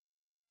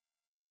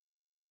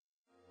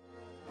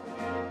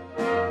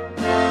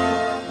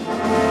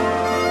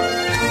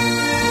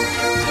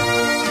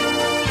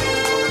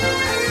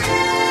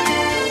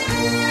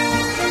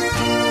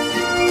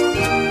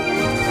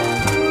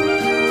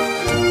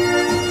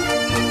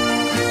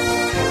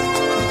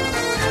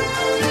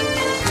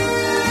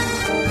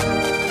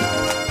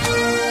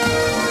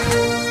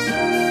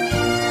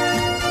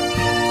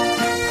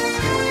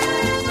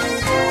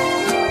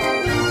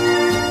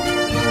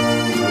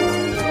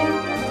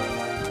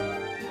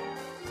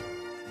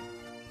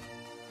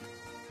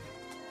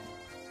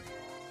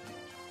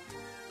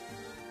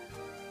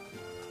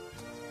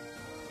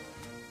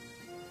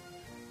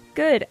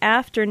Good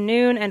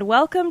afternoon, and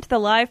welcome to the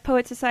Live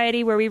Poet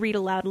Society, where we read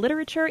aloud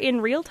literature in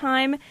real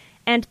time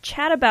and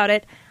chat about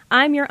it.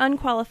 I'm your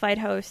unqualified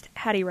host,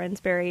 Hattie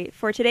Rensbury.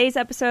 For today's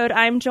episode,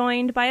 I'm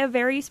joined by a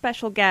very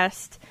special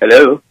guest.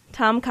 Hello.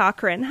 Tom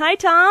Cochran. Hi,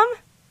 Tom.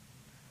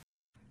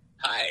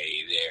 Hi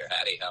there,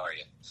 Hattie. How are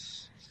you?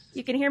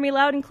 You can hear me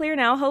loud and clear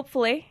now,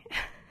 hopefully.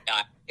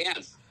 I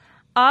can.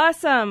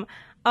 Awesome.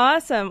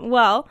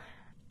 Well,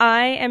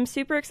 I am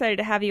super excited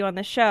to have you on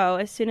the show.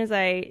 As soon as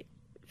I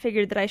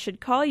figured that I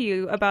should call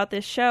you about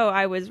this show,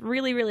 I was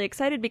really, really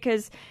excited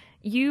because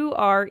you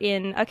are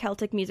in a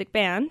Celtic music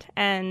band,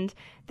 and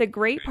the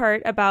great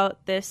part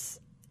about this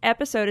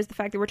episode is the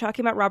fact that we're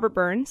talking about Robert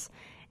Burns,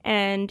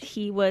 and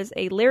he was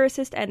a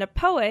lyricist and a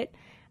poet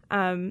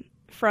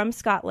from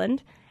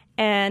Scotland,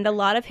 and a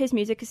lot of his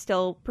music is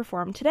still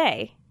performed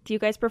today. Do you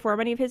guys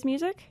perform any of his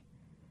music?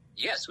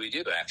 Yes, we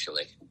do,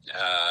 actually.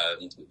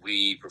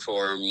 We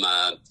perform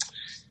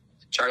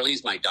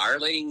Charlie's My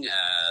Darling.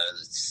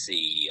 Let's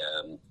see.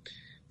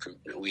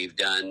 We've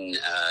done,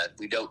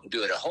 we don't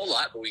do it a whole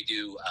lot, but we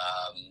do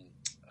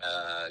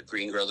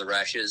Green Grow the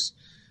Rushes.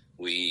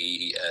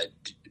 We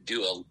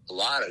do a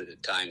lot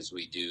of times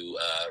we do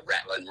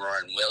Rattlin'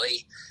 Roarin'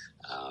 Willie.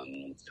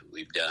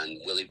 We've done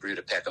Willie Brewed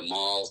a Peck of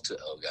Malt.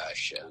 Oh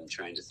gosh, I'm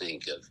trying to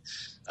think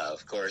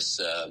of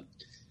course,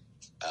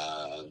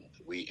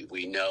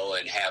 we know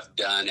and have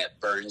done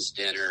at Burns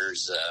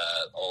dinners,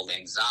 Old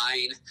Lang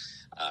Syne.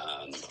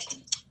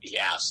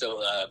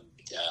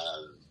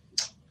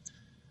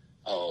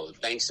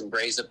 Banks and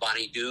Braes of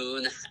Bonnie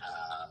Doon.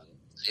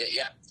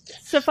 Yeah.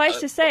 Suffice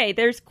to say,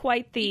 there's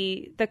quite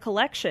the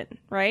collection,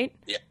 right?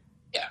 Yeah.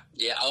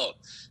 Oh,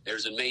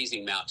 there's an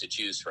amazing amount to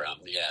choose from.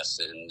 Yes,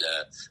 and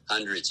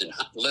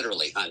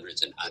literally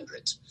hundreds and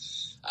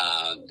hundreds.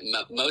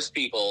 Most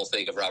people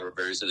think of Robert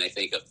Burns and they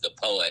think of the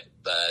poet,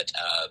 but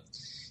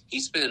he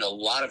spent a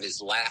lot of his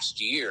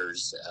last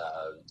years,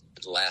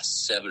 the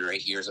last 7 or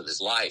 8 years of his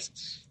life,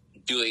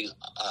 doing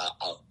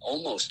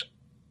almost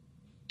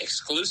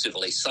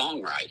exclusively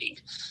songwriting,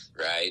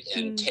 right?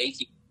 And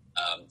taking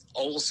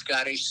old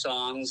Scottish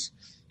songs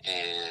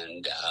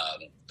and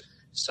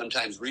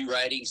sometimes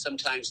rewriting,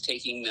 sometimes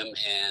taking them,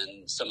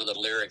 and some of the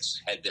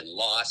lyrics had been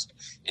lost,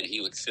 and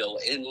he would fill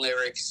in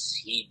lyrics.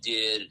 He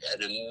did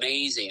an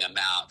amazing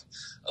amount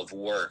of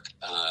work,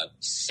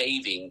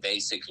 saving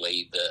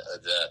basically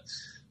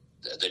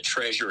the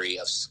treasury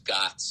of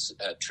Scots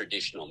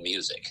traditional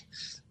music,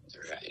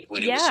 right?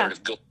 When it was sort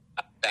of going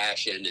out of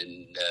fashion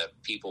and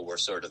people were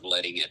sort of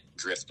letting it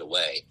drift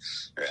away,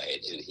 right?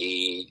 And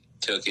he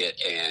took it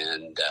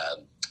and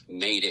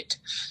made it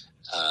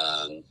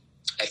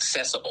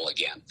accessible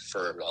again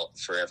for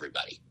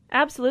everybody.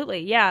 Absolutely,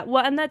 yeah.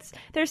 Well, and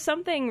there's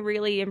something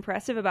really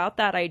impressive about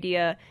that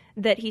idea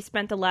that he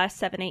spent the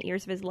last 7-8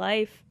 years of his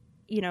life,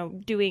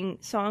 doing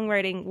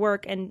songwriting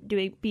work and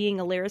being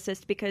a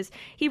lyricist, because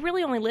he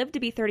really only lived to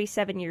be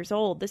 37 years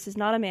old. This is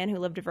not a man who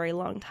lived a very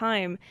long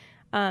time,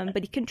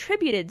 but he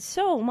contributed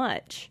so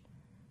much.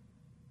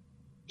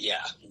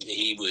 Yeah,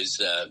 he was.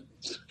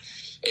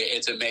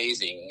 It's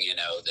amazing,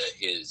 that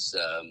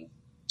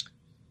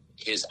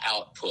his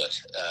output.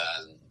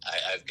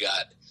 I've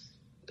got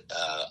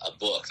a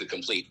book, The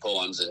Complete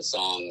Poems and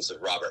Songs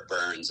of Robert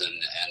Burns, and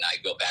I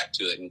go back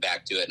to it,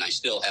 and I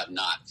still have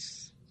not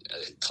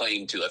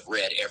claimed to have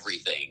read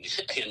everything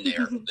in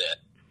there that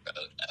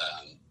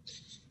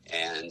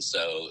and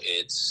so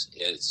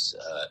it's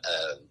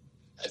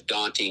a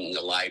daunting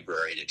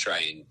library to try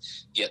and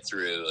get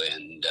through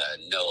and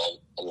know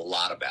a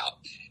lot about.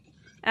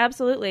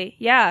 Absolutely,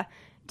 yeah.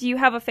 Do you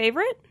have a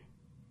favorite?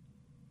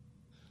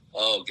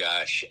 Oh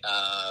gosh,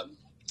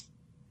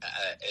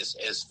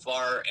 as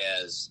far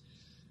as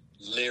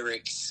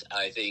lyrics,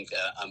 I think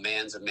A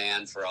Man's a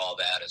Man for All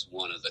That is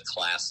one of the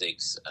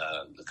classics.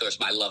 Of course,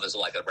 My Love is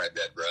Like a Red,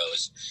 Red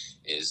Rose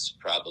is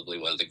probably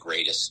one of the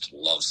greatest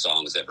love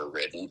songs ever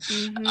written.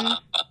 Mm-hmm.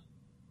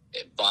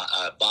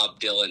 Bob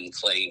Dylan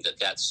claimed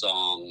that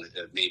song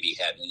maybe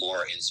had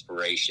more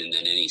inspiration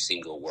than any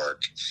single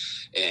work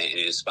in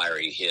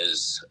inspiring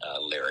his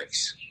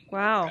lyrics.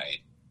 Wow. Right?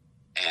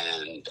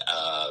 And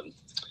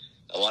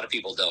a lot of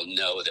people don't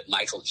know that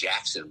Michael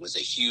Jackson was a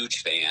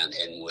huge fan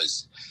and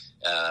was,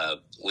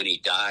 when he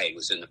died,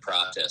 was in the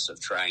process of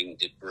trying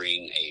to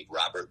bring a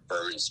Robert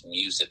Burns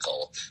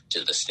musical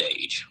to the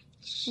stage.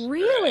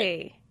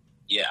 Really? Right?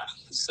 Yeah.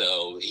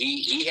 So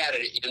he had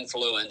an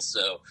influence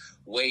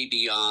way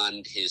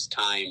beyond his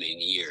time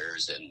and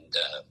years, and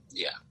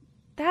yeah.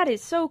 That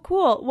is so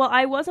cool. Well,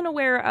 I wasn't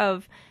aware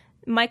of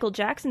Michael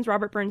Jackson's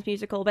Robert Burns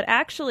musical, but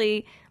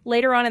actually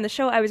later on in the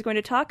show I was going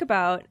to talk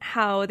about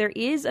how there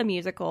is a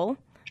musical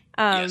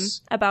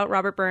about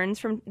Robert Burns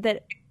from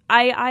that.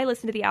 I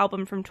listened to the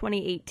album from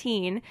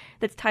 2018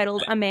 that's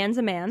titled A Man's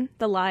a Man,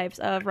 The Lives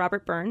of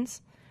Robert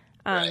Burns.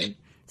 Right.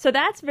 So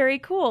that's very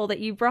cool that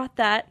you brought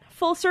that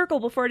full circle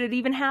before it had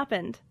even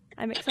happened.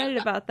 I'm excited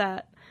about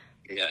that.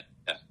 Yeah.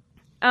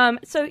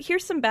 So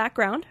here's some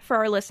background for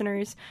our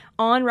listeners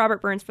on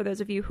Robert Burns, for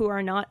those of you who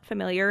are not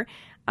familiar.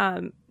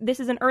 This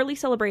is an early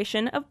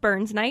celebration of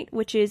Burns Night,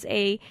 which is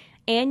a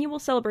annual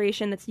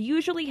celebration that's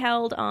usually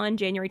held on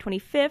January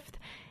 25th.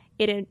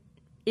 It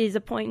is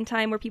a point in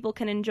time where people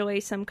can enjoy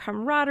some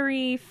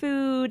camaraderie,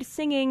 food,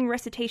 singing,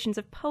 recitations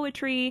of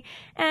poetry,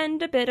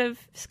 and a bit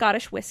of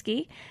Scottish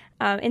whiskey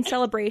in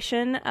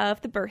celebration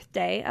of the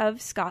birthday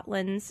of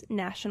Scotland's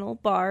national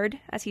bard,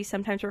 as he's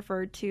sometimes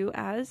referred to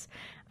as,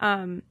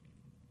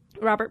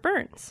 Robert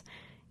Burns.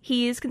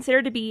 He is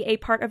considered to be a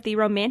part of the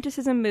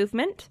Romanticism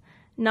movement,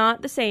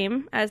 not the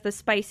same as the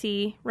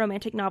spicy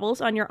romantic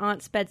novels on your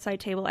aunt's bedside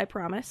table, I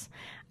promise.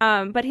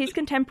 But his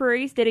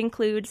contemporaries did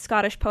include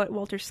Scottish poet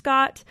Walter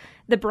Scott,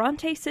 the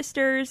Bronte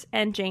sisters,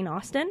 and Jane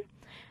Austen.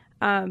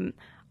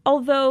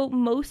 Although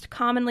most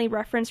commonly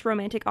referenced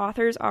romantic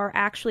authors are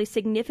actually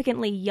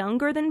significantly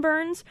younger than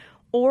Burns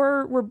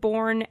or were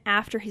born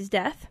after his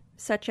death,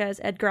 such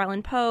as Edgar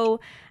Allan Poe,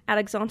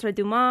 Alexandre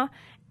Dumas,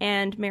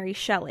 and Mary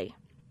Shelley.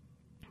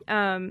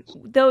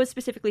 Those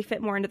specifically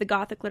fit more into the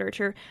Gothic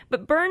literature,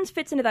 but Burns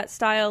fits into that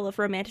style of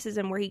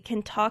romanticism where he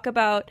can talk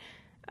about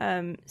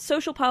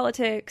social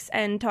politics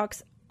and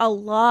talks a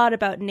lot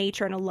about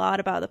nature and a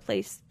lot about the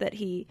place that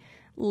he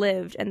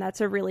lived, and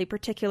that's a really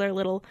particular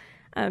little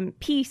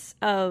piece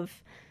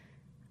of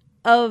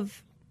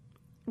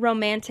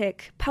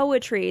romantic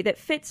poetry that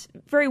fits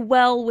very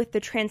well with the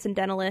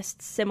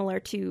transcendentalists, similar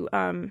to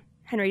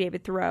Henry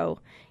David Thoreau,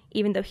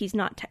 even though he's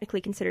not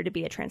technically considered to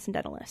be a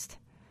transcendentalist.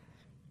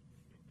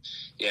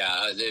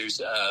 Yeah,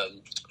 there's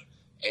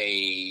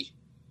a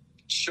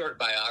short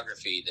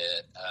biography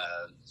that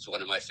is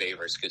one of my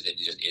favorites because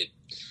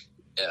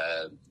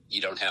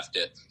you don't have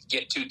to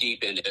get too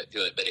deep into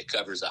it, but it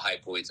covers the high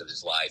points of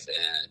his life.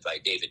 And by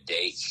David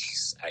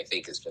Daiches, I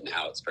think is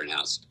how it's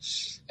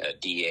pronounced,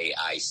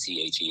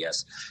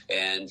 Daiches,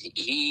 and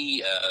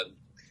he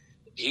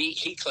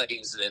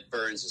claims that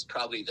Burns is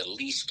probably the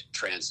least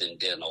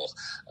transcendental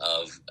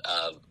of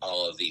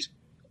all of these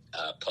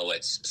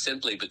poets,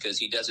 simply because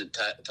he doesn't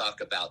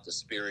talk about the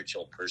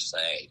spiritual per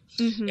se.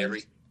 Mm-hmm.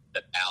 Everything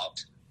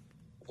about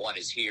what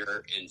is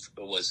here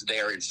was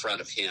there in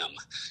front of him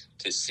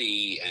to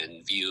see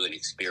and view and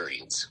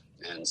experience.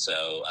 And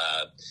so,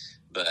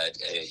 but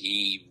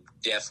he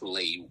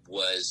definitely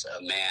was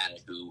a man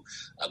who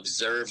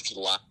observed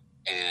life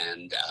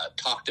and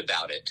talked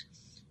about it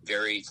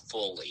very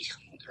fully,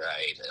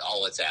 right?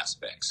 All its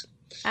aspects.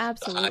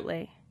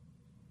 Absolutely.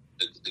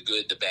 The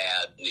good, the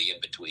bad, and the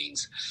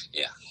in-betweens.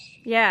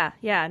 Yeah.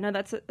 No,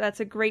 that's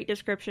a great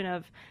description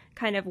of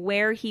kind of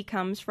where he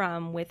comes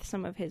from with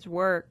some of his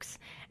works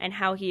and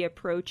how he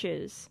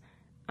approaches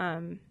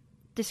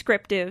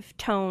descriptive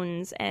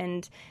tones,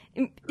 and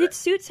it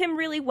suits him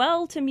really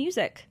well to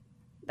music.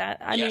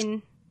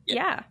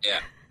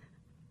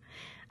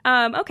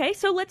 Okay,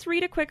 so let's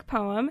read a quick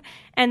poem,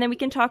 and then we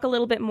can talk a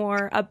little bit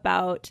more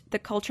about the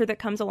culture that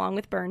comes along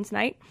with Burns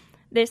Night.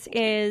 This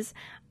is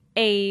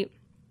The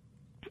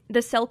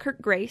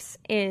Selkirk Grace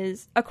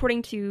is,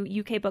 according to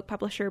UK book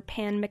publisher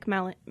Pan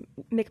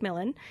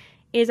Macmillan,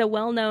 is a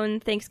well-known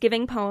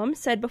Thanksgiving poem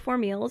said before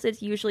meals.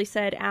 It's usually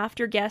said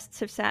after guests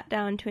have sat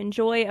down to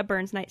enjoy a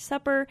Burns Night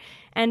supper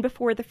and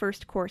before the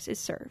first course is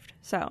served.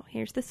 So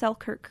here's the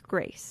Selkirk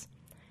Grace.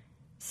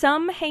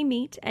 Some hae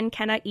meat and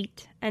canna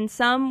eat, and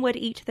some would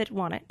eat that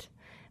want it.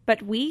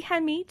 But we ha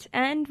meat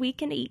and we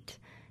can eat.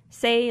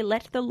 Say,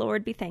 let the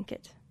Lord be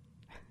thanked.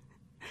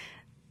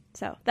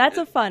 So that's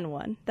a fun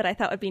one that I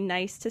thought would be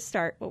nice to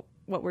start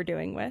what we're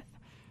doing with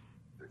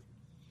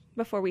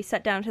before we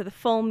set down to the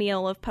full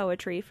meal of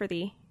poetry for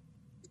the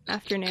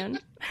afternoon.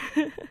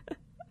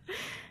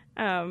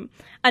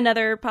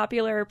 Another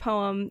popular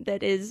poem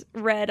that is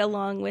read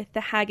along with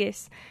the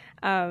haggis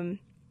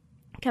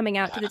coming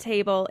out to the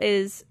table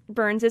is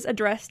Burns's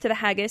Address to the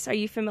Haggis. Are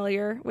you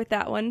familiar with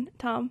that one,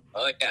 Tom?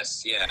 Oh,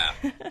 yes, yeah.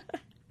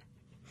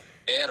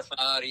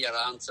 Erfar your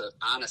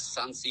honest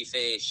fancy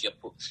face, you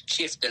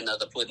shifting of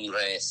the pudding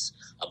race.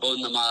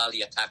 Above them all,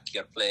 you take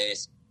your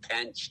place.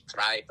 Pinch,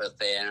 try for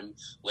them.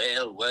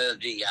 Well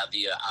worthy of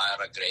you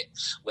are a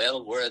grace.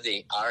 Well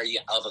worthy are you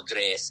of a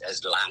grace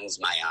as long's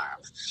my arm.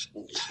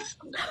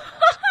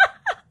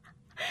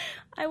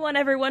 I want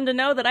everyone to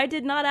know that I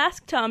did not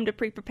ask Tom to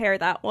pre-prepare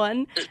that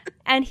one,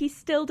 and he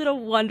still did a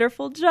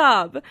wonderful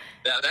job.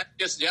 Yeah,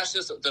 that's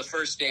just the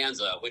first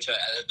stanza, which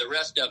the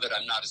rest of it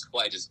I'm not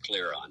quite as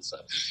clear on. So,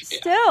 yeah.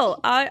 Still,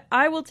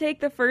 I will take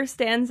the first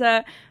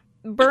stanza.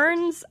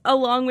 Burns,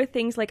 along with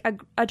things like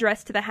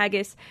Address to the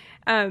Haggis,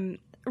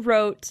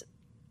 wrote,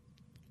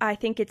 I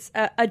think it's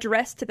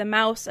Address to the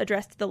Mouse,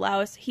 Address to the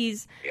Louse.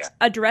 He's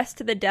Address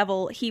to the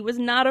Devil. He was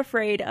not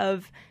afraid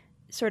of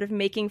sort of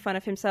making fun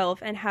of himself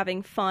and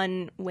having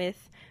fun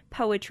with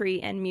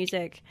poetry and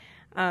music.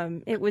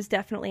 It was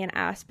definitely an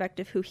aspect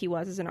of who he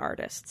was as an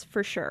artist,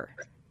 for sure.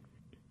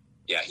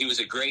 Yeah, he was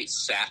a great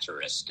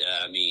satirist.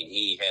 I mean,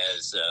 he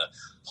has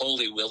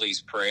Holy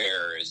Willie's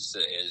Prayer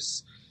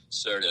is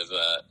sort of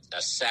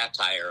a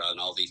satire on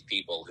all these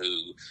people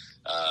who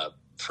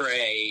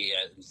pray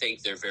and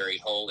think they're very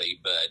holy,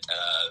 but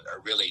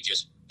are really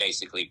just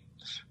basically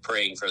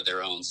praying for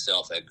their own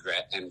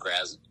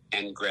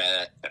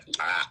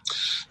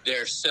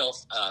their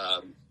self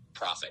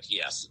profit.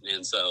 Yes,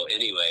 and so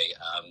anyway,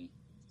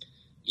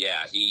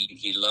 Yeah,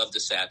 he loved the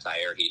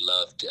satire. He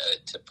loved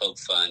to poke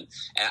fun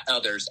at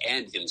others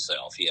and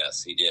himself.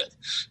 Yes, he did.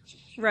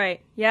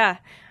 Right. Yeah.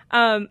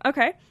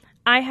 Okay.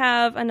 I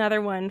have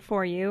another one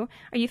for you.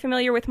 Are you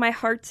familiar with My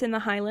Heart's in the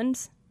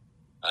Highlands?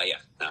 Yeah.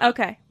 Uh-huh.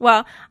 Okay.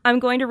 Well, I'm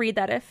going to read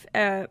that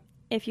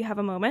if you have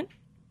a moment.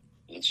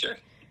 Sure.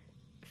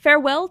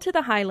 Farewell to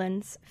the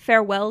Highlands,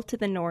 farewell to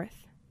the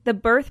North, the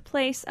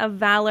birthplace of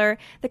valor,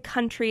 the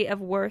country of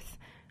worth.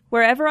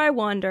 Wherever I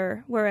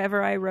wander,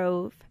 wherever I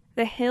rove,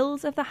 the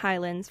hills of the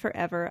Highlands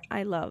forever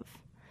I love.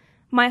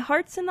 My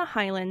heart's in the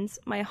Highlands,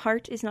 my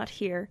heart is not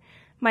here.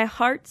 My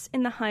heart's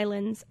in the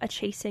Highlands,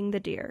 a-chasing the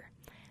deer.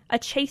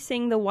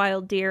 A-chasing the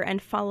wild deer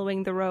and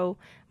following the roe.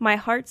 My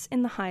heart's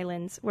in the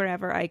Highlands,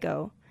 wherever I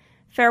go.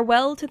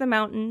 Farewell to the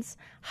mountains,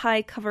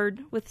 high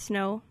covered with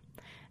snow.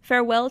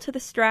 Farewell to the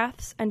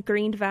straths and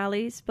greened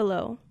valleys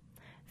below.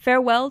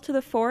 Farewell to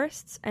the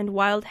forests and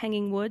wild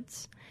hanging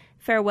woods.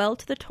 Farewell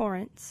to the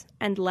torrents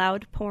and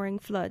loud pouring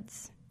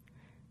floods.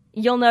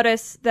 You'll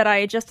notice that I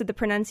adjusted the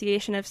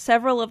pronunciation of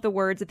several of the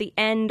words at the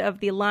end of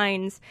the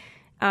lines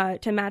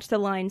to match the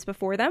lines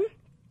before them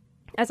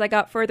as I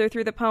got further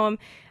through the poem.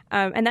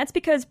 And that's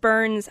because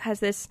Burns has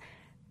this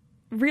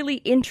really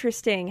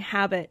interesting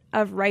habit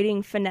of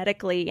writing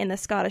phonetically in the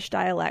Scottish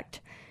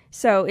dialect.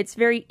 So it's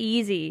very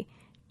easy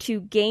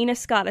to gain a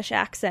Scottish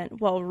accent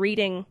while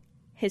reading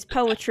his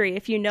poetry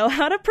if you know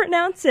how to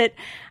pronounce it.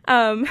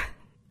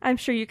 I'm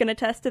sure you can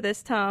attest to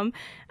this, Tom.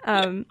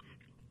 In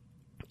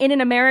an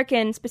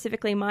American,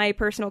 specifically my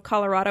personal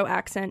Colorado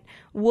accent,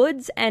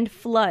 woods and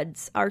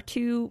floods are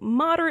two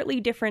moderately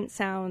different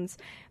sounds.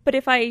 But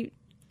if I,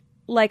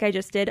 like I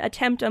just did,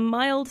 attempt a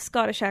mild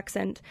Scottish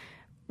accent,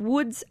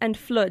 woods and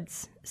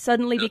floods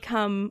suddenly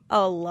become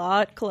a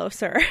lot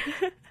closer.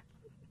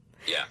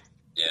 Yeah.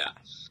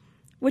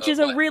 Which is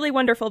a really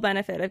wonderful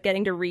benefit of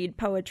getting to read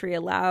poetry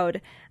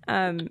aloud,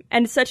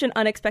 and such an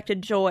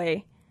unexpected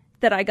joy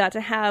that I got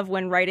to have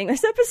when writing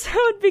this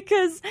episode,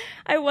 because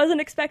I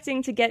wasn't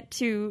expecting to get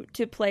to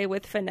play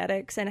with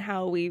phonetics and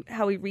how we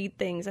read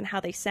things and how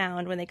they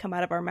sound when they come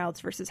out of our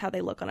mouths versus how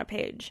they look on a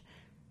page.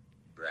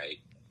 Right.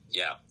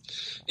 Yeah.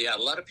 A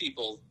lot of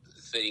people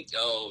think,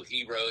 oh,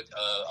 he wrote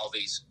all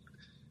these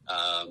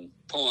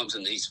poems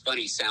in these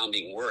funny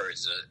sounding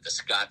words, the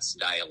Scots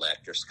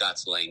dialect or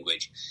Scots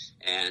language,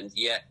 and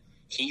yet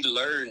he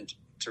learned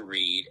to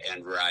read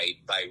and write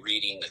by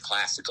reading the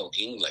classical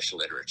English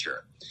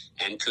literature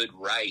and could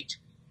write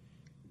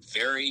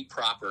very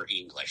proper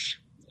English,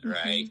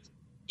 right? Mm-hmm.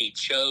 He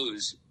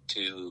chose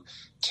to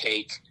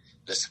take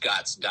the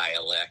Scots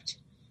dialect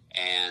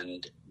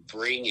and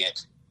bring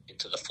it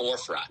to the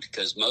forefront,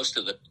 because most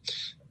of the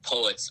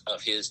poets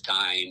of his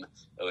time,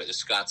 or the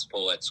Scots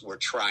poets, were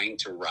trying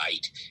to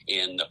write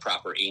in the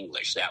proper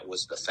English. That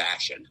was the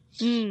fashion.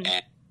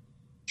 And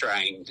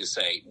trying to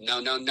say, no,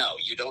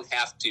 you don't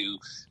have to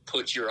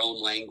put your own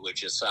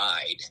language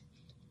aside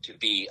to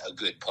be a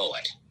good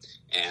poet.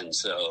 And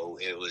so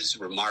it was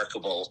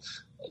remarkable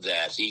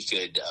that he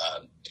could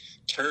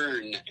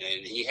turn,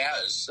 and he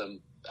has some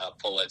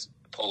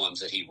poems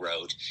that he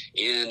wrote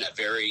in a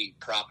very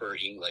proper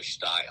English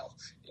style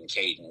and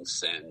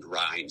cadence and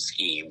rhyme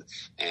scheme.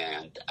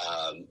 And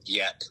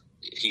yet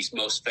he's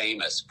most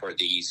famous for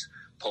these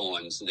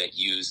poems that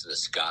use the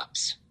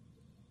Scots.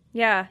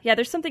 Yeah,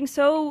 there's something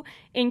so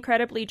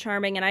incredibly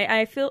charming, and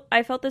I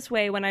felt this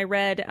way when I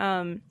read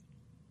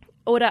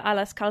Oda a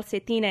las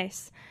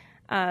calcetines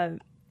on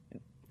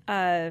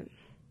an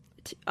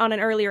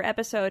earlier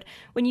episode.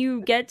 When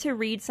you get to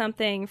read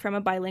something from a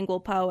bilingual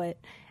poet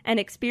and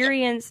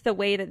experience the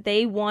way that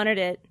they wanted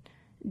it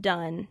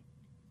done,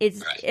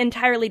 is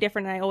entirely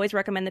different. And I always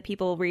recommend that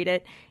people read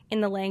it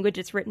in the language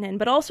it's written in,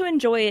 but also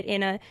enjoy it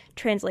in a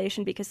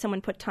translation, because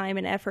someone put time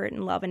and effort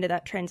and love into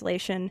that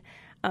translation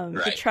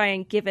to try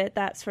and give it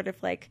that sort of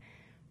like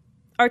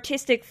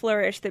artistic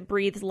flourish that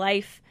breathes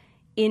life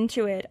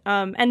into it.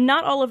 And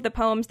not all of the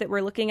poems that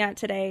we're looking at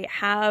today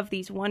have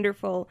these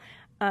wonderful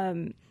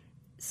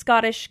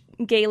Scottish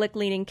Gaelic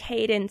leaning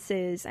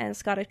cadences and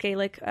Scottish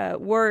Gaelic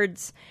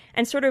words,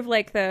 and sort of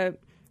like the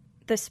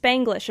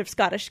Spanglish of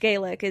Scottish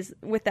Gaelic is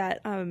with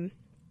that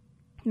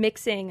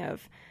mixing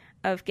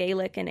of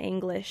Gaelic and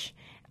English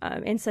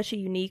in such a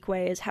unique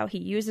way as how he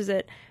uses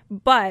it.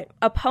 But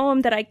a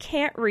poem that I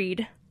can't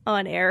read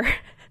on air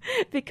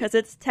because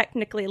it's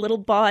technically a little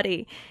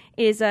bawdy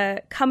is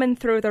Coming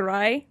Through the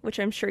Rye, which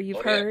I'm sure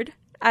you've heard.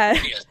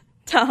 Yes.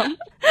 Tom?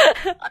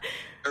 I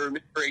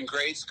remember in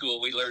grade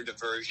school we learned a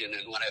version,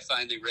 and when I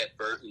finally read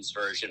Burton's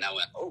version, I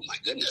went, oh my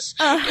goodness.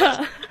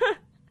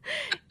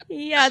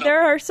 Yeah,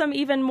 there are some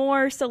even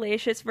more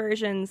salacious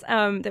versions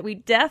that we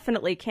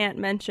definitely can't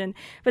mention.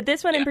 But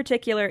this one in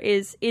particular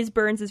is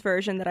Burns's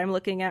version that I'm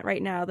looking at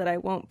right now, that I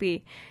won't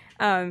be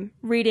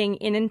reading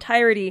in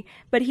entirety.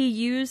 But he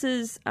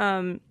uses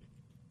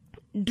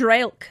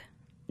drailk,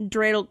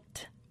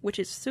 which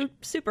is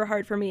super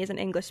hard for me as an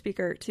English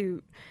speaker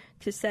to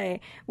say,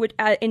 which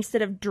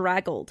instead of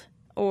draggled,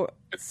 or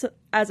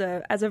as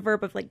a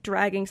verb of like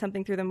dragging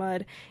something through the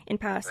mud in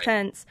past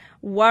tense.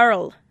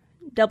 Warl,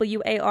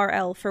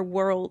 WARL for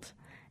world,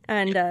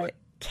 and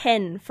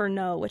ken for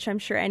no, which I'm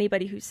sure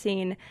anybody who's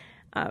seen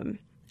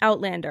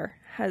Outlander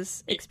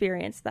has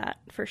experienced that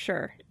for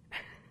sure.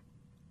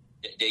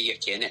 Do you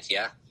ken it?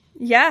 Yeah.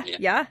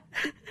 Yeah.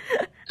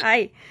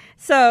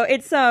 So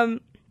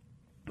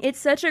it's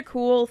such a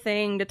cool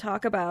thing to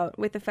talk about,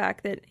 with the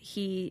fact that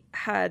he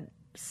had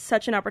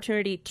such an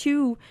opportunity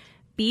to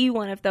be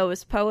one of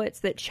those poets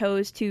that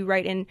chose to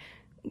write in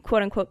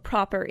quote unquote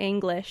proper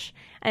English,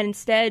 and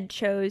instead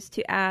chose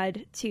to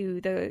add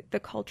to the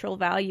cultural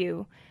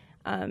value,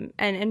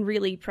 and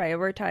really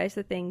prioritize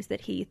the things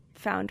that he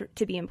found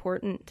to be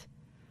important.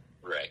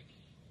 Right.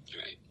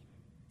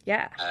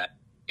 Yeah. I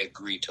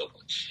agree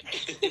totally.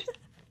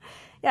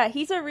 Yeah,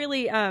 he's a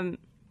really,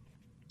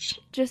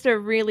 just a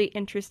really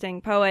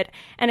interesting poet.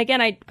 And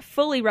again, I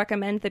fully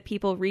recommend that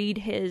people read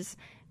his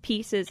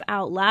pieces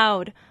out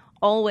loud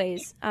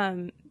always,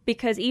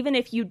 because even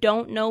if you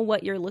don't know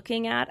what you're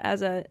looking at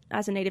as a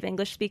native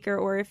English speaker,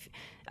 or if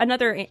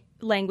another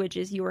language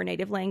is your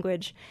native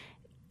language,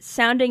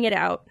 sounding it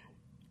out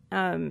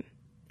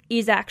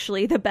is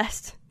actually the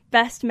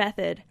best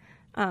method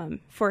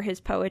for his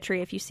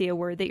poetry if you see a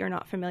word that you're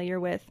not familiar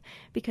with,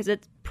 because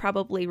it's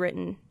probably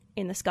written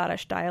in the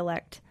Scottish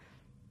dialect.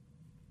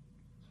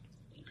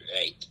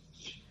 Right.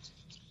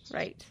 So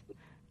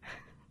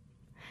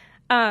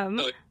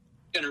you're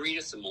going to read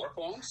us some more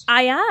poems?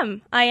 I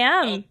am.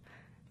 Oh,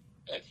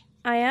 okay.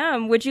 I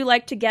am. Would you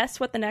like to guess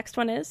what the next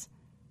one is?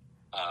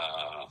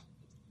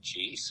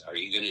 Geez, are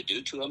you going to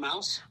do To a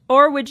Mouse?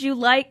 Or would you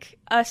like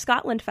a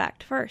Scotland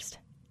fact first?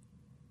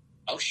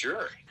 Oh,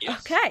 sure.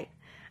 Yes.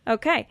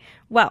 Okay.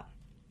 Well,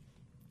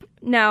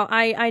 now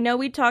I know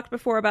we talked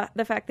before about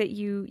the fact that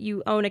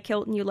you own a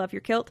kilt and you love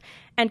your kilt,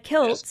 and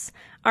kilts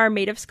are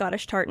made of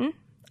Scottish tartan,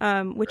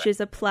 which is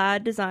a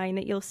plaid design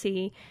that you'll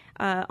see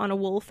on a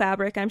wool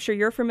fabric. I'm sure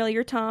you're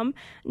familiar, Tom.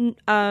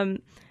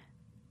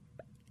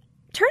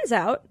 Turns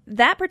out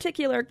that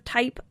particular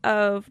type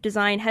of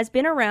design has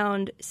been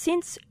around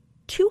since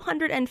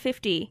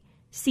 250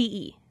 CE.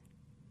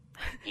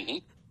 Mm-hmm.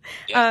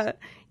 Yes.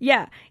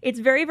 Yeah, it's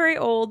very, very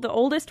old. The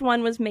oldest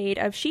one was made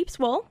of sheep's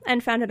wool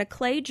and found in a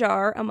clay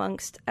jar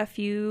amongst a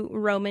few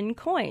Roman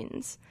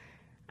coins.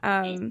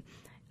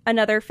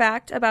 Another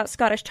fact about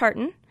Scottish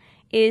tartan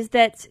is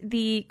that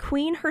the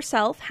Queen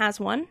herself has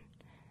one,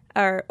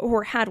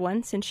 or had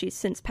one since she's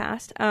since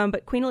passed.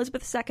 But Queen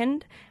Elizabeth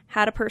II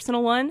had a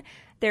personal one.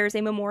 There's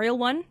a memorial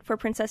one for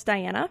Princess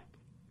Diana.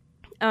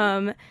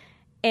 And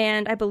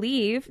I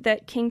believe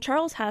that King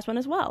Charles has one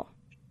as well.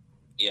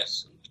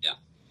 Yes.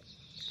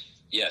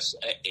 Yes,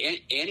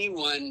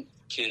 anyone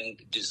can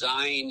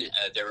design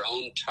their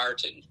own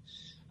tartan,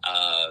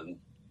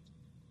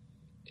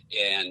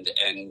 and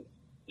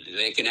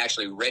they can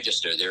actually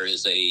register. There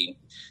is a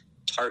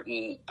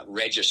tartan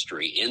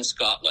registry in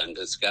Scotland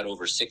that's got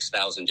over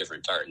 6,000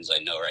 different tartans, I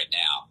know right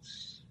now.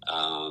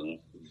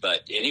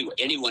 But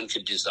anyone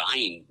could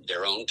design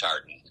their own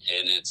tartan,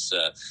 and it's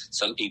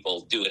some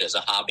people do it as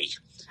a hobby,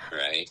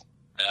 right?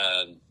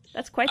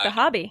 That's quite the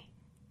hobby.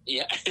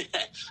 Yeah,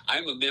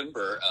 I'm a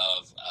member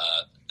of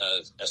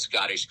a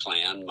Scottish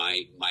clan.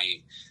 My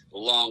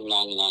long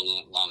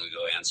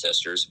ago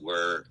ancestors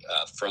were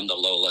from the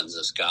lowlands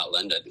of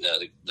Scotland,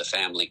 the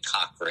family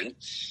Cochran,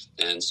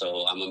 and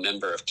so I'm a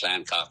member of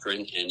Clan Cochran,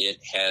 and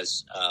it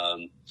has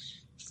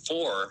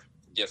 4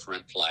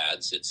 different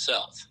plaids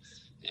itself,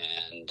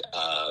 and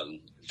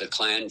the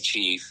clan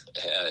chief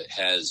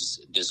has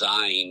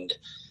designed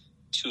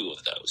 2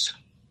 of those.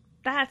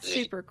 That's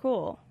super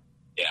cool.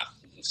 Yeah,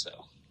 so.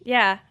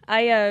 Yeah,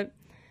 I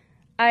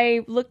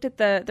looked at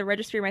the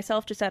registry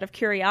myself just out of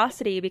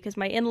curiosity, because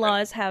my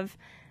in-laws have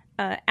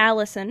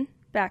Allison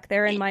back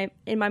there, and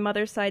in my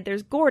mother's side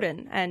there's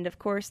Gordon, and of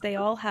course they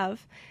all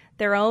have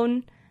their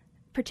own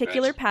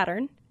particular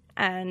pattern.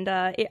 And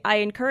I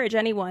encourage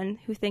anyone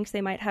who thinks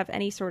they might have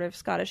any sort of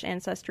Scottish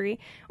ancestry,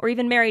 or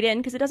even married in,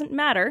 because it doesn't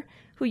matter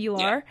who you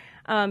are.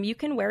 You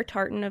can wear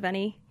tartan of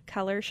any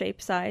color,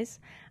 shape, size.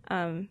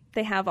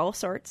 They have all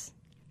sorts.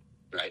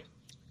 Right.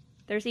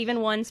 There's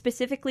even one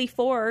specifically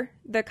for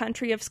the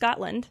country of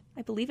Scotland.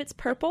 I believe it's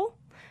purple.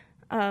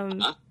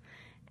 And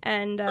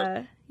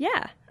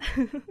yeah.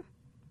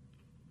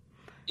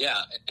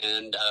 Yeah,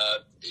 and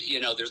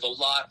there's a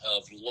lot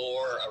of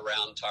lore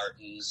around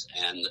tartans,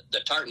 and the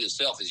tartan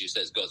itself, as you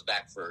said, goes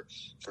back for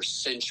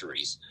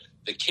centuries.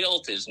 The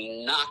kilt is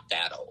not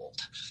that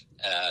old.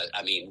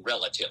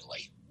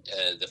 Relatively.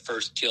 The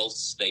first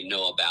kilts they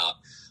know about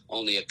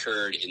only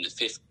occurred in the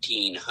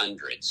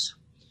 1500s.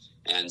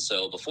 And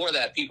so before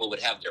that, people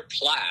would have their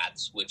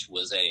plaids, which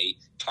was a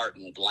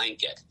tartan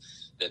blanket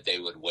that they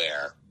would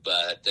wear,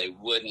 but they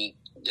wouldn't,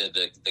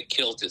 the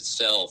kilt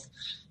itself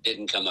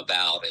didn't come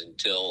about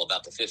until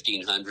about the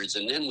 1500s,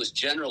 and then was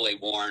generally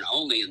worn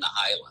only in the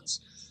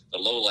Highlands. The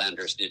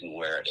lowlanders didn't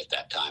wear it at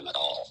that time at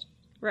all.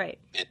 Right.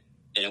 And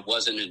it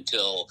wasn't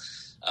until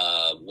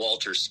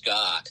Walter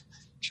Scott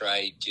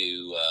tried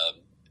to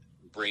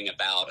bring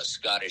about a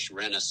Scottish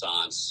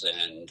Renaissance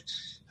and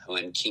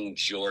when King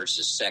George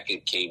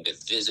II came to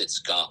visit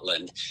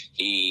Scotland,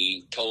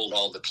 he told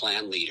all the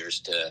clan leaders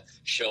to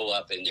show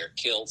up in their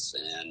kilts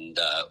and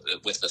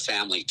with the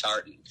family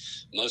tartan.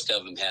 Most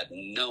of them had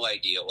no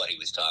idea what he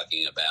was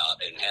talking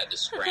about and had to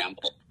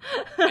scramble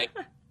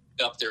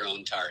up their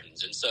own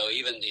tartans. And so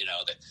even,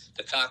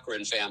 the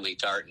Cochran family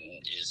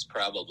tartan is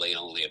probably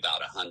only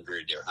about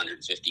 100 or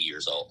 150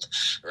 years old,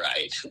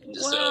 right?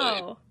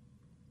 Wow.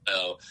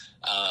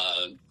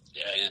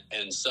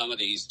 And some of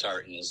these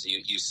tartans,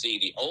 you see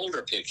the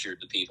older picture of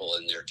the people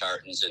in their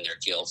tartans and their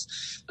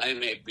kilts. They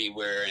may be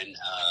wearing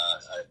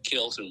a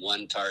kilt and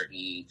one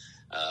tartan,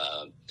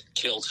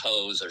 kilt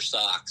hose or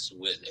socks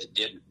with a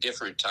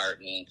different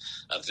tartan,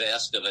 a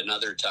vest of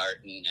another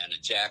tartan, and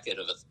a jacket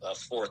of a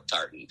fourth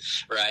tartan,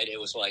 right? It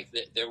was like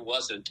there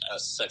wasn't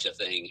such a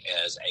thing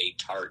as a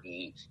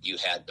tartan you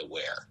had to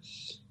wear.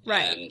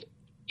 Right. And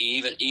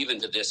even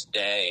to this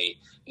day,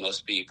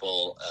 most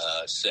people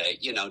say,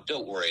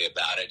 don't worry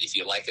about it. If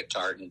you like a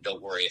tartan,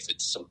 don't worry if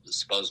it's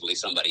supposedly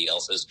somebody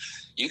else's.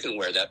 You can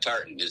wear that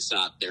tartan.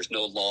 There's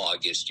no law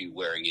against you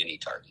wearing any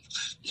tartan.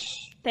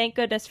 Thank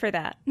goodness for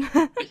that.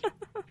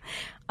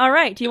 All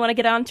right. Do you want to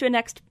get on to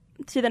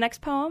the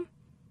next poem?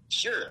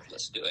 Sure.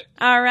 Let's do it.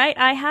 All right.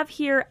 I have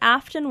here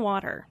Afton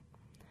Water.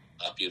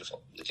 Oh,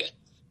 beautiful. Okay.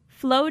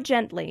 Flow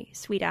gently,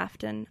 sweet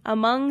Afton,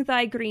 among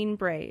thy green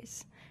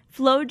braes.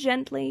 Flow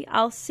gently,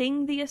 I'll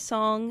sing thee a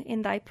song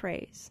in thy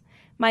praise.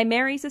 My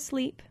Mary's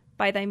asleep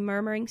by thy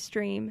murmuring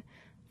stream.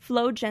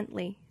 Flow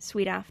gently,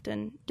 sweet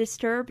Afton,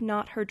 disturb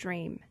not her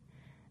dream.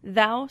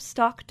 Thou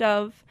stock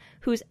dove,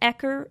 whose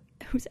echo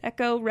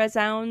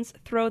resounds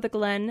thro' the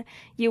glen,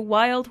 ye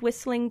wild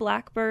whistling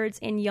blackbirds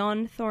in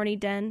yon thorny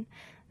den,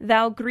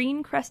 thou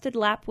green-crested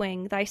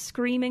lapwing, thy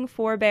screaming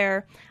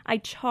forbear, I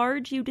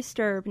charge you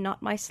disturb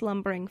not my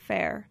slumbering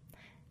fair.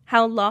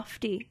 How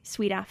lofty,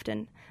 sweet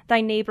Afton, thy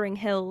neighbouring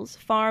hills,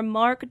 far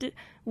marked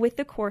with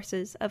the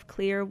courses of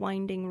clear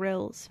winding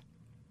rills.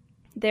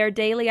 There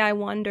daily I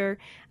wander,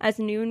 as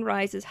noon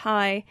rises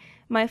high,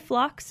 my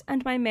flocks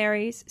and my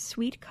Mary's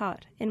sweet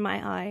cot in my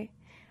eye.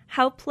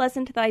 How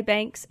pleasant thy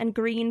banks and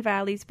green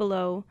valleys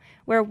below,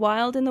 where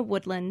wild in the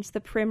woodlands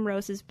the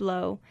primroses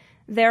blow.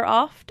 There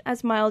oft,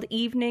 as mild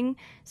evening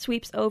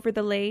sweeps over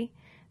the lea,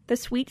 the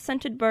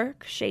sweet-scented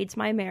birk shades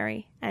my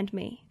Mary and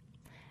me.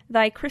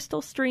 Thy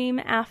crystal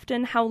stream,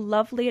 Afton, how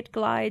lovely it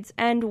glides,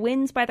 and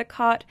winds by the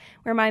cot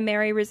where my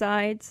Mary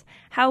resides.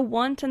 How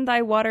wanton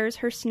thy waters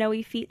her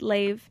snowy feet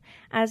lave,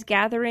 as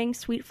gathering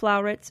sweet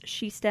flowrets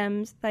she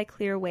stems thy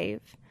clear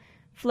wave.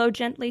 Flow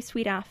gently,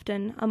 sweet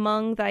Afton,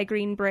 among thy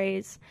green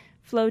braes.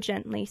 Flow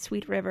gently,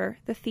 sweet river,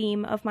 the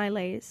theme of my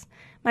lays.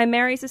 My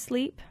Mary's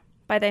asleep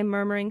by thy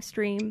murmuring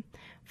stream.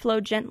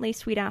 Flow gently,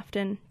 sweet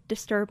Afton,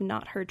 disturb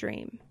not her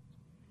dream.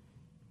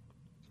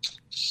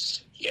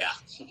 Yeah.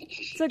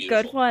 It's a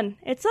good one.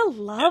 It's a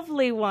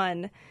lovely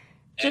one.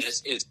 And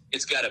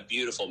it's got a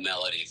beautiful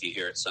melody if you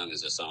hear it sung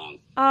as a song.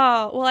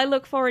 Oh, well, I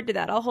look forward to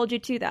that. I'll hold you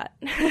to that.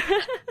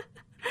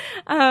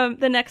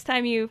 The next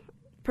time you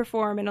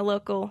perform in a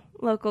local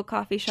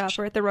coffee shop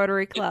or at the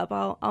Rotary Club,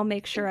 I'll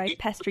make sure I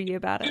pester you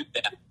about it.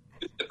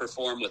 To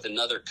perform with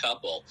another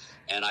couple,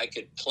 and I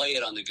could play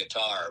it on the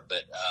guitar,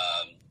 but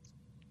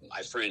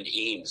my friend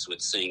Eames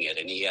would sing it,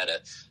 and he had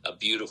a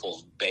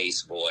beautiful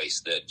bass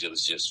voice that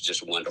was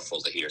just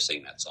wonderful to hear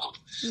sing that song.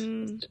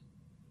 Mm.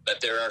 But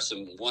there are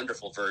some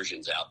wonderful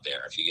versions out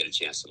there if you get a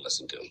chance to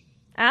listen to them.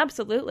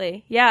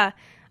 Absolutely, yeah.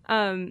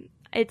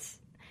 It's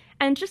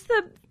and just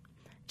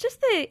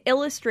the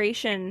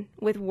illustration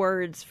with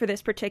words for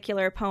this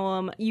particular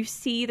poem. You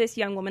see this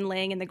young woman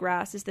laying in the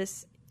grass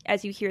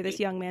as you hear this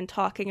young man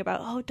talking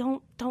about, oh,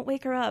 don't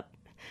wake her up,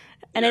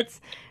 and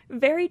it's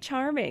very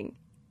charming.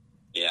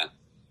 Yeah.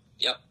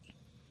 Yep.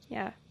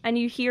 Yeah. And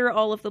you hear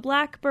all of the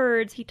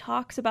blackbirds. He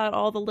talks about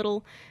all the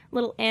little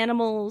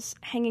animals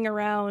hanging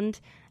around.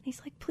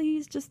 He's like,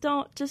 please just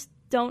don't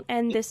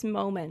end this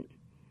moment.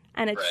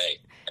 And it's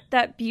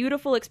that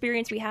beautiful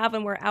experience we have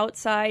when we're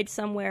outside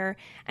somewhere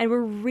and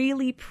we're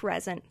really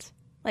present.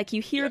 Like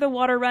you hear the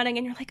water running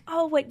and you're like,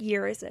 oh, what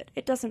year is it?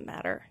 It doesn't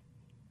matter.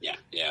 Yeah.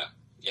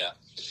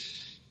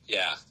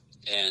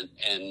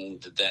 And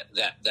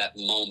that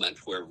moment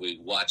where we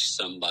watch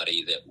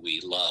somebody that we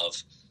love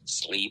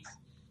sleep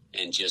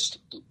and just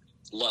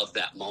love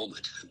that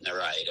moment,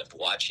 right, of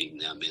watching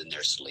them in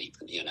their sleep.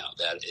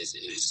 That is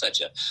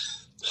such a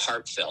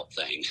heartfelt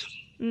thing.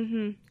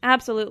 Mm-hmm.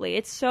 Absolutely.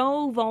 It's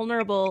so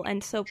vulnerable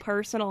and so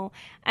personal.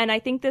 And I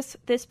think this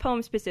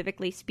poem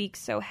specifically speaks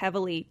so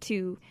heavily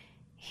to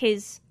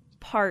his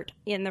part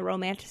in the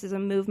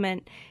Romanticism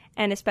movement,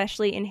 and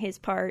especially in his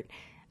part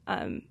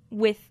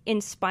with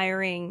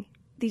inspiring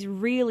these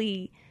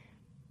really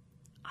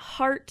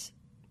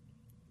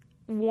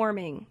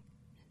heart-warming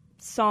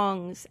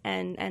songs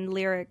and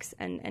lyrics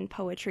and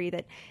poetry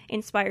that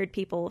inspired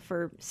people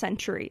for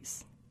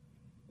centuries.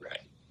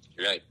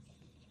 Right.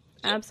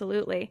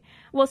 Absolutely.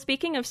 Well,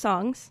 speaking of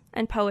songs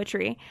and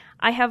poetry,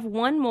 I have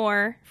one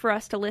more for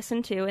us to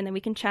listen to, and then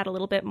we can chat a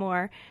little bit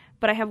more.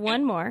 But I have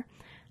one more.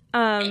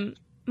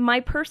 my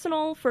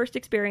personal first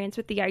experience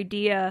with the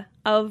idea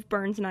of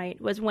Burns Night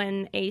was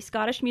when a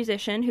Scottish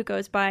musician who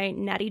goes by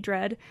Natty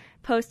Dread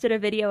posted a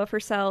video of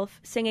herself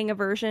singing a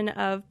version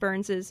of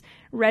Burns's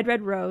Red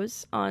Red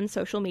Rose on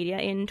social media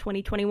in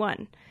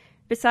 2021.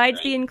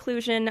 Besides the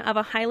inclusion of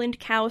a Highland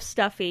cow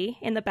stuffy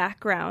in the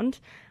background,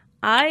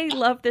 I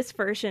love this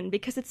version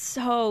because it's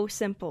so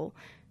simple.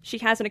 She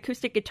has an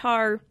acoustic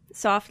guitar,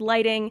 soft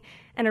lighting,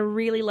 and a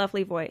really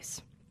lovely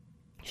voice.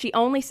 She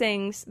only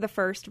sings the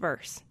first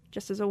verse,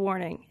 just as a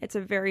warning. It's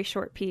a very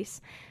short piece,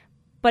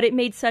 but it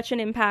made such an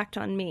impact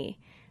on me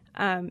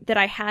that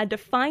I had to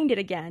find it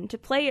again to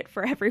play it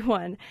for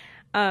everyone.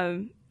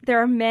 There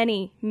are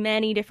many,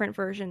 many different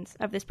versions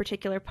of this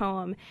particular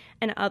poem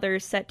and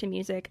others set to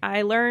music.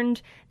 I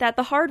learned that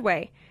the hard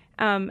way,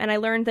 and I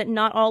learned that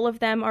not all of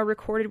them are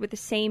recorded with the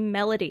same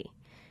melody.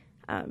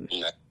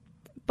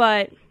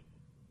 But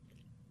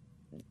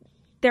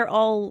they're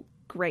all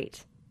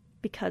great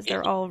because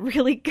they're all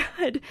really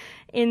good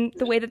in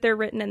the way that they're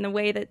written and the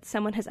way that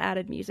someone has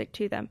added music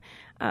to them.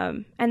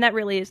 And that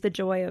really is the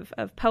joy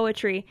of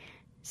poetry.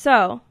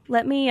 So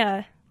let me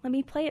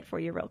play it for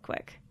you real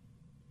quick.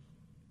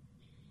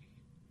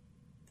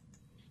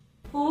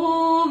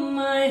 Oh,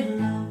 my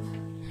love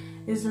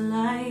is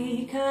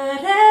like a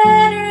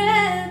red,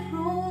 red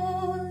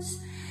rose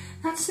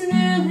that's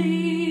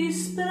newly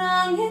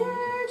sprung in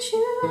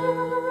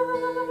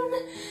June.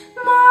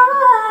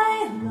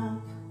 My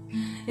love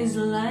is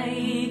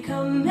like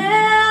a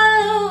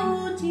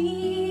melody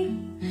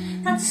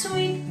that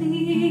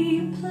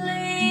sweetly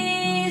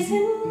plays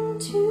in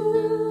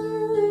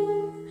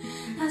tune.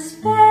 As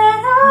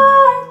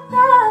better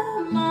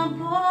than my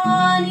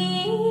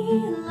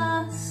bonny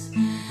lass,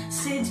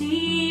 so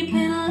deep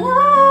in love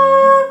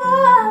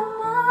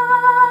am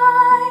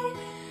I,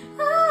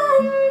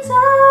 and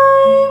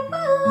I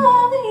will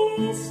love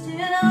thee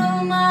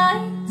still, my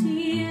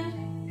dear,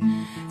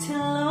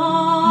 till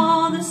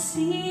all the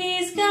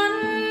seas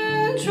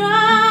gone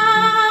dry.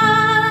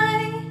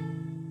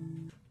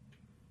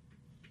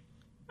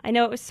 I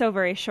know it was so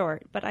very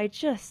short, but I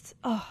just,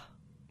 I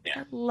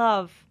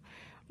love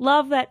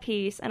that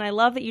piece, and I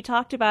love that you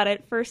talked about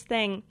it first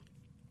thing,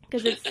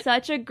 because it's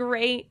such a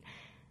great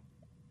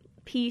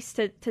piece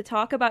to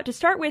talk about, to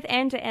start with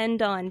and to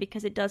end on,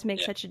 because it does make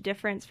such a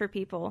difference for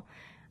people.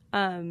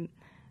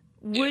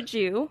 Would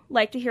you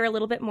like to hear a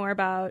little bit more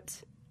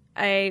about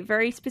a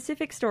very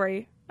specific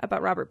story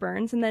about Robert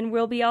Burns, and then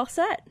we'll be all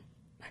set?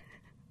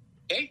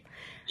 Okay.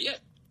 Yeah.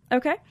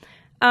 Okay.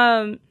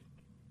 I'm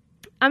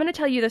going to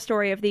tell you the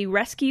story of the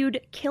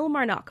rescued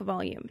Kilmarnock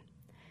volume.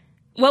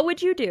 What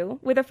would you do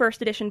with a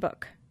first edition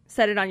book?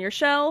 Set it on your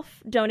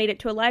shelf, donate it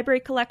to a library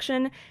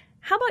collection.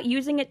 How about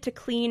using it to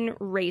clean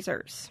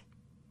razors?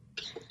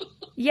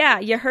 Yeah,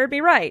 you heard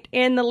me right.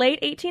 In the late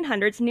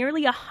 1800s,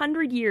 nearly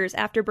 100 years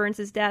after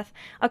Burns's death,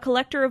 a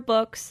collector of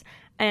books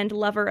and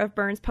lover of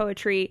Burns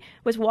poetry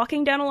was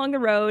walking down along the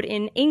road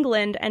in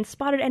England and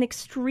spotted an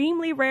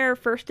extremely rare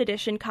first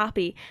edition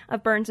copy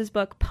of Burns's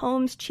book,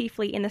 Poems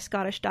Chiefly in the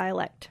Scottish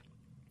Dialect.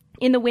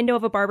 In the window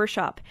of a barber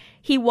shop,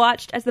 he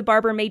watched as the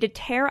barber made to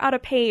tear out a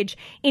page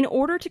in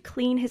order to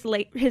clean his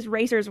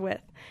razors with.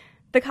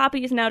 The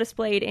copy is now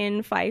displayed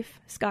in Fife,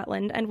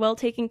 Scotland, and well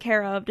taken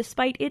care of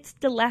despite its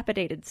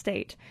dilapidated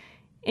state.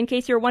 In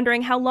case you're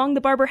wondering how long the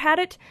barber had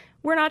it,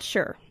 we're not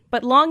sure,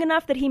 but long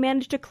enough that he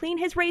managed to clean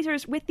his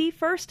razors with the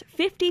first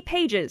 50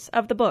 pages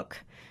of the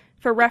book.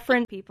 For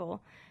reference,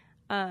 people,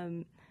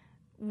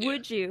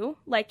 would you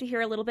like to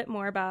hear a little bit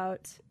more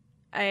about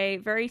a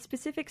very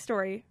specific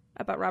story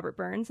about Robert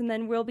Burns, and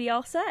then we'll be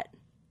all set?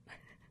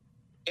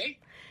 Okay.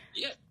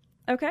 Yeah.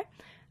 Okay.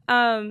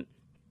 I'm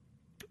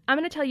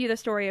going to tell you the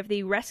story of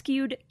the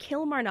rescued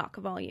Kilmarnock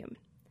volume.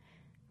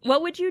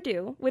 What would you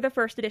do with a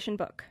first edition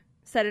book?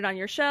 Set it on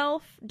your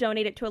shelf,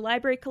 donate it to a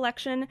library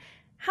collection.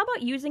 How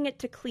about using it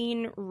to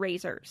clean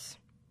razors?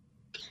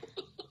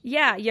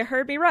 Yeah, you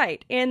heard me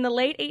right. In the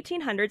late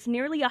 1800s,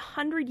 nearly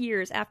 100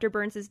 years after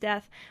Burns's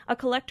death, a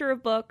collector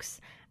of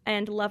books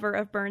and lover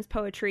of Burns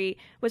poetry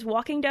was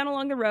walking down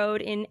along the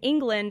road in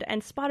England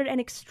and spotted an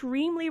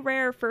extremely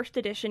rare first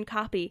edition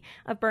copy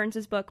of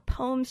Burns's book,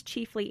 Poems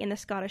Chiefly in the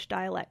Scottish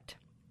Dialect.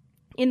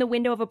 In the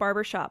window of a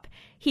barber shop,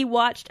 he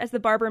watched as the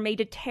barber made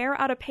to tear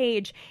out a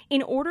page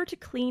in order to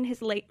clean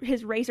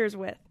his razors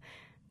with.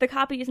 The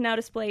copy is now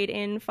displayed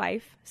in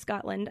Fife,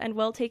 Scotland, and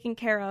well taken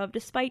care of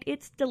despite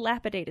its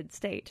dilapidated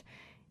state.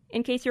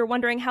 In case you're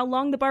wondering how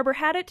long the barber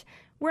had it,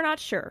 we're not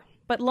sure,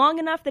 but long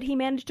enough that he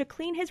managed to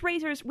clean his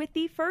razors with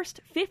the first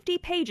 50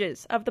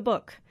 pages of the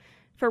book.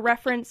 For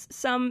reference,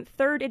 some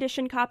third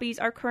edition copies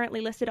are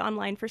currently listed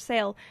online for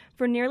sale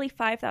for nearly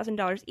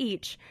 $5,000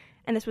 each,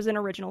 and this was an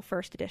original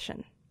first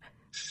edition.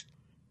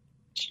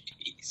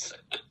 Jeez.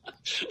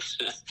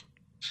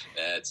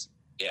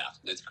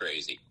 That's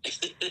crazy.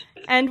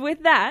 And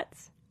with that,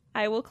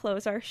 I will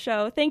close our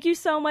show. Thank you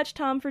so much,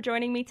 Tom, for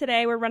joining me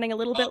today. We're running a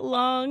little bit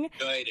long.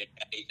 Enjoyed it.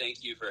 Hey,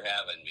 thank you for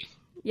having me.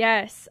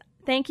 Yes.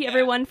 Thank you,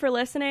 everyone, for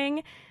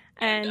listening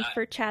and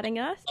for chatting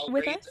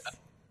with us.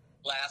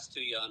 Glass to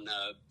you on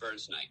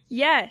Burns Night.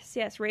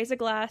 Yes. Raise a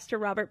glass to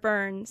Robert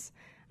Burns.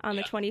 on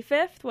the Yeah.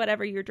 25th,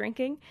 whatever you're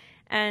drinking.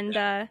 And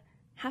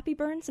happy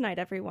Burns Night,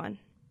 everyone.